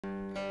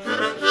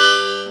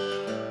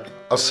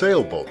A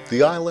sailboat,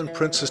 the Island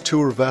Princess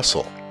Tour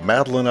vessel,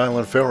 Madeline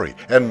Island Ferry,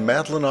 and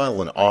Madeline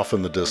Island off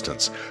in the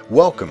distance.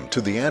 Welcome to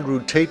the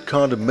Andrew Tate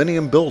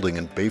Condominium building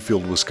in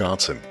Bayfield,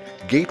 Wisconsin,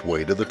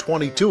 gateway to the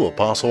 22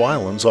 Apostle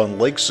Islands on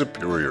Lake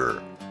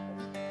Superior.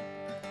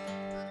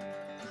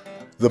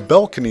 The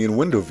balcony and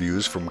window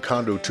views from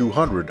Condo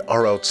 200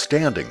 are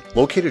outstanding.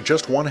 Located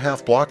just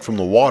 1/2 block from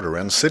the water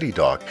and city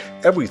dock,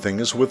 everything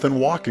is within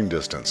walking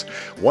distance.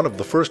 One of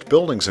the first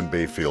buildings in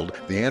Bayfield,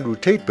 the Andrew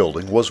Tate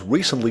building, was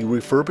recently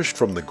refurbished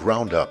from the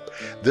ground up.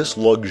 This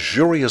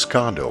luxurious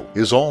condo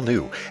is all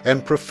new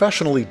and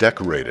professionally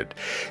decorated.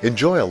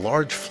 Enjoy a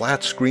large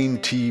flat-screen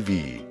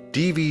TV,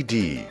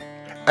 DVD,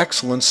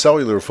 excellent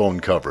cellular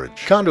phone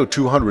coverage. Condo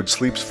 200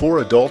 sleeps 4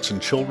 adults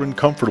and children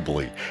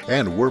comfortably,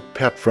 and we're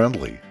pet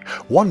friendly.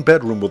 One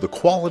bedroom with a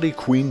quality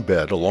queen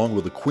bed along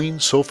with a queen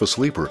sofa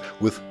sleeper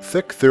with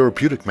thick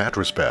therapeutic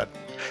mattress bed.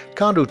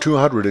 Condo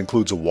 200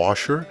 includes a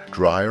washer,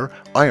 dryer,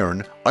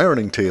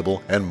 ironing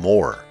table, and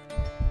more.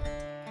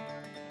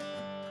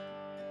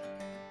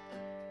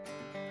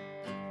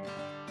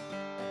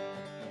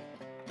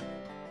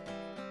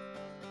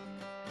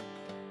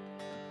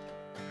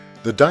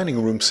 The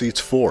dining room seats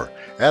 4.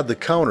 Add the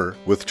counter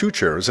with 2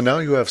 chairs and now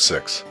you have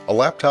 6. A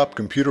laptop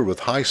computer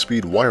with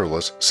high-speed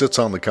wireless sits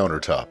on the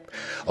countertop.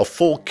 A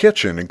full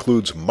kitchen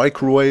includes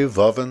microwave,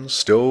 oven,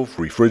 stove,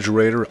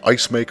 refrigerator,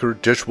 ice maker,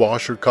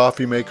 dishwasher,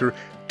 coffee maker,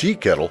 tea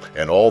kettle,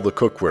 and all the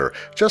cookware,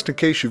 just in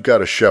case you've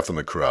got a chef in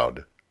the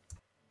crowd.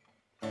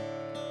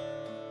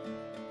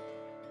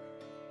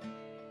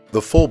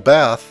 The full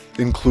bath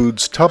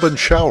includes tub and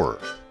shower.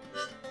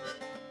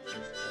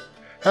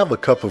 Have a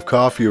cup of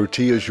coffee or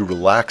tea as you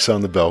relax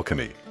on the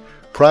balcony.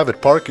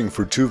 Private parking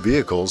for 2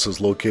 vehicles is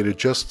located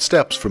just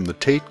steps from the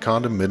Tate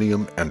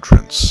condominium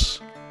entrance.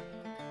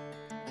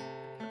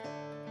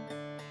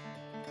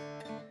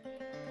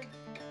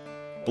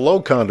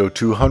 Below Condo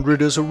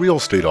 200 is a real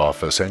estate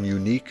office and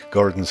unique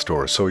garden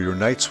store, so your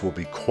nights will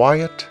be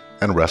quiet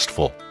and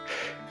restful.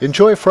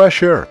 Enjoy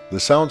fresh air, the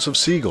sounds of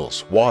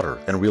seagulls, water,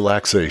 and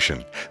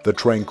relaxation. The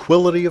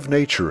tranquility of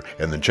nature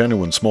and the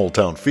genuine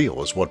small-town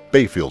feel is what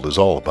Bayfield is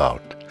all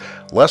about.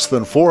 Less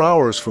than 4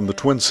 hours from the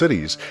Twin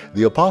Cities,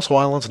 the Apostle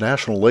Islands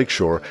National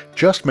Lakeshore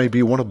just may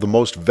be one of the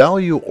most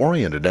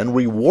value-oriented and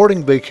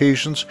rewarding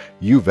vacations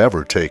you've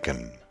ever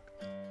taken.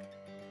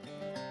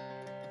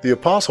 The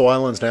Apostle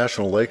Islands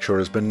National Lakeshore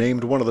has been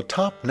named one of the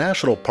top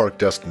national park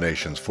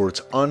destinations for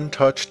its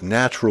untouched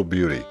natural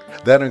beauty.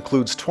 That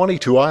includes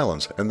 22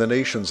 islands and the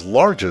nation's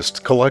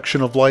largest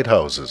collection of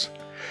lighthouses.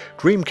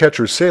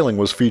 Dreamcatcher sailing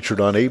was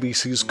featured on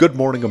ABC's Good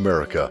Morning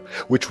America,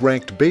 which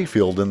ranked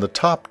Bayfield in the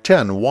top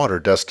 10 water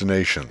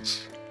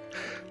destinations.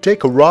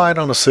 Take a ride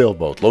on a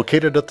sailboat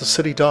located at the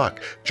city dock,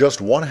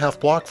 just 1/2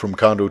 block from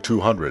Condo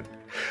 200.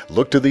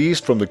 Look to the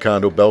east from the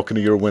condo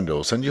balcony or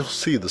windows and you'll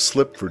see the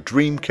slip for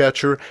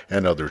Dreamcatcher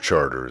and other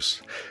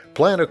charters.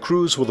 Plan a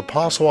cruise with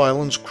Apostle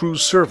Islands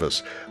Cruise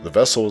Service. The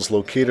vessel is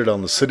located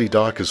on the city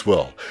dock as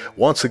well.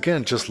 Once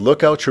again, just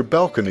look out your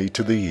balcony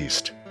to the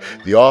east.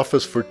 The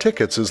office for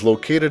tickets is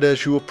located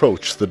as you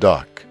approach the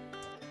dock.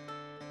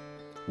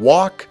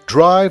 Walk,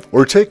 drive,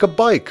 or take a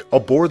bike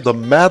aboard the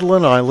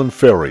Madeline Island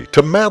Ferry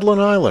to Madeline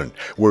Island,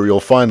 where you'll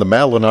find the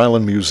Madeline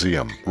Island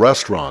Museum,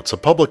 restaurants, a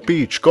public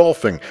beach,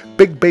 golfing,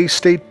 Big Bay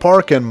State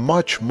Park, and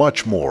much,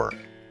 much more.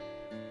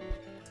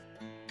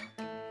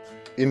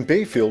 In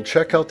Bayfield,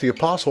 check out the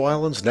Apostle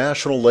Islands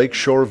National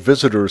Lakeshore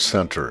Visitors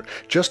Center,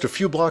 just a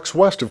few blocks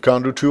west of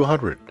Condo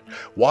 200.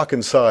 Walk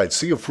inside,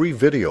 see a free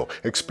video,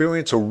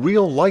 experience a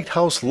real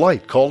lighthouse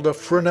light called a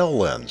Fresnel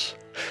lens.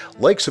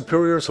 Lake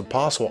Superior's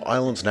Apostle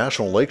Islands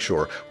National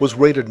Lakeshore was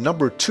rated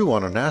number 2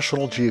 on a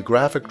National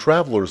Geographic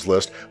Travelers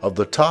list of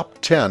the top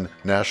 10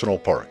 national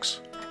parks.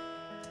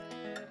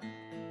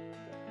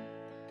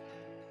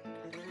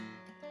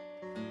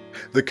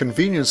 The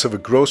convenience of a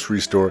grocery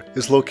store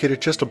is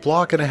located just 1.5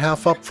 blocks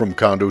up from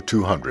Condo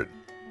 200.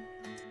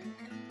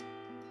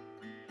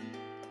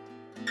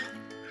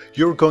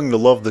 You're going to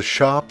love the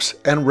shops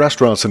and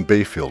restaurants in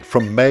Bayfield,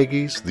 from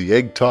Maggie's, the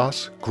Egg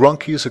Toss,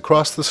 Grunky's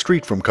across the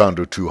street from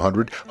Condo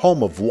 200,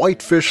 home of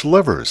whitefish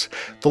livers.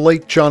 The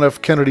late John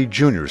F. Kennedy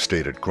Jr.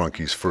 stayed at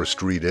Grunky's First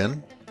Street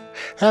Inn.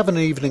 Have an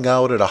evening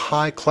out at a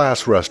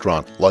high-class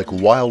restaurant like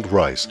Wild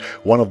Rice,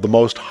 one of the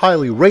most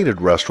highly rated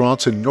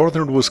restaurants in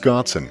northern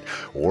Wisconsin,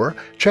 or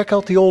check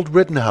out the Old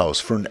Rittenhouse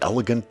for an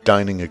elegant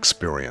dining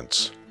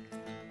experience.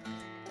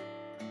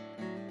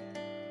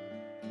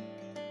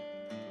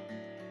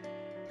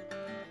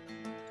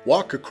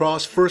 Walk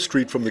across First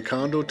Street from the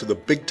condo to the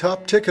Big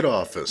Top ticket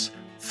office.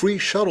 Free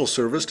shuttle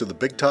service to the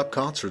Big Top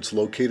concerts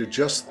located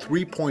just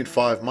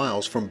 3.5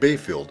 miles from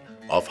Bayfield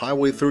off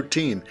Highway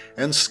 13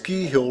 and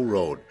Ski Hill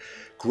Road.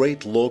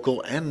 Great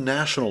local and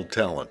national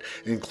talent,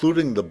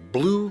 including the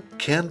Blue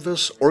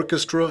Canvas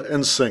Orchestra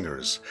and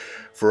Singers.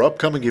 For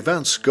upcoming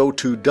events, go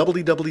to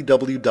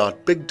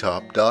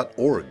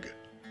www.bigtop.org.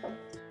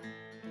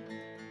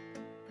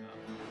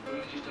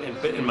 And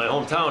in my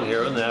hometown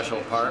here in the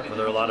national park, where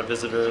there are a lot of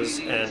visitors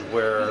and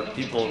where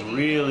people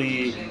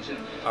really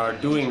are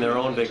doing their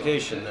own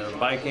vacation. They're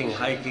biking,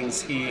 hiking,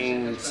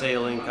 skiing,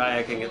 sailing,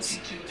 kayaking. It's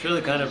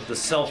really kind of the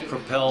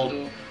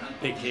self-propelled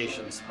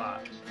vacation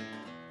spot.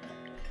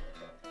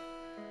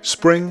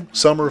 Spring,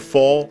 summer,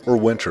 fall, or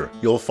winter,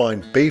 you'll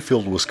find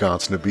Bayfield,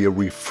 Wisconsin to be a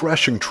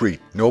refreshing treat,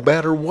 no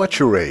matter what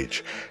your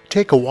age.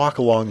 Take a walk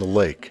along the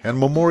lake and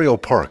Memorial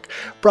Park,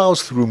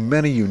 browse through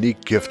many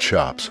unique gift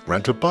shops,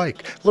 rent a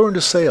bike, learn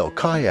to sail,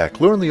 kayak,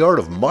 learn the art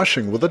of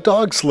mushing with a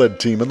dog sled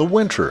team in the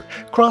winter,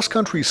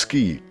 cross-country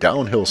ski,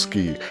 downhill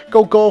ski,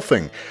 go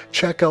golfing,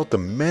 check out the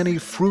many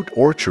fruit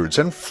orchards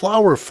and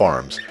flower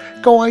farms,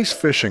 go ice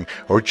fishing,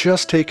 or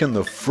just take in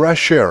the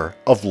fresh air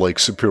of Lake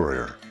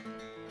Superior.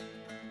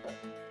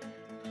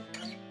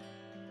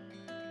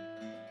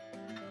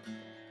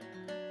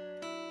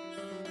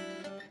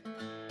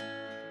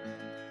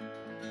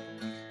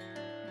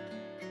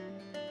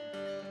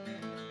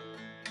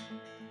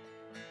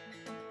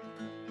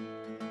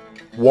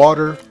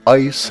 Water,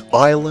 ice,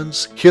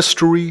 islands,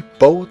 history,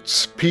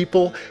 boats,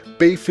 people,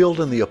 Bayfield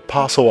and the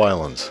Apostle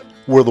Islands,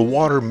 where the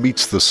water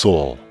meets the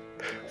soul.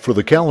 For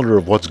the calendar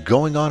of what's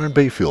going on in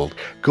Bayfield,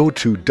 go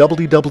to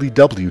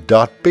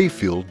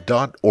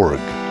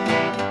www.bayfield.org.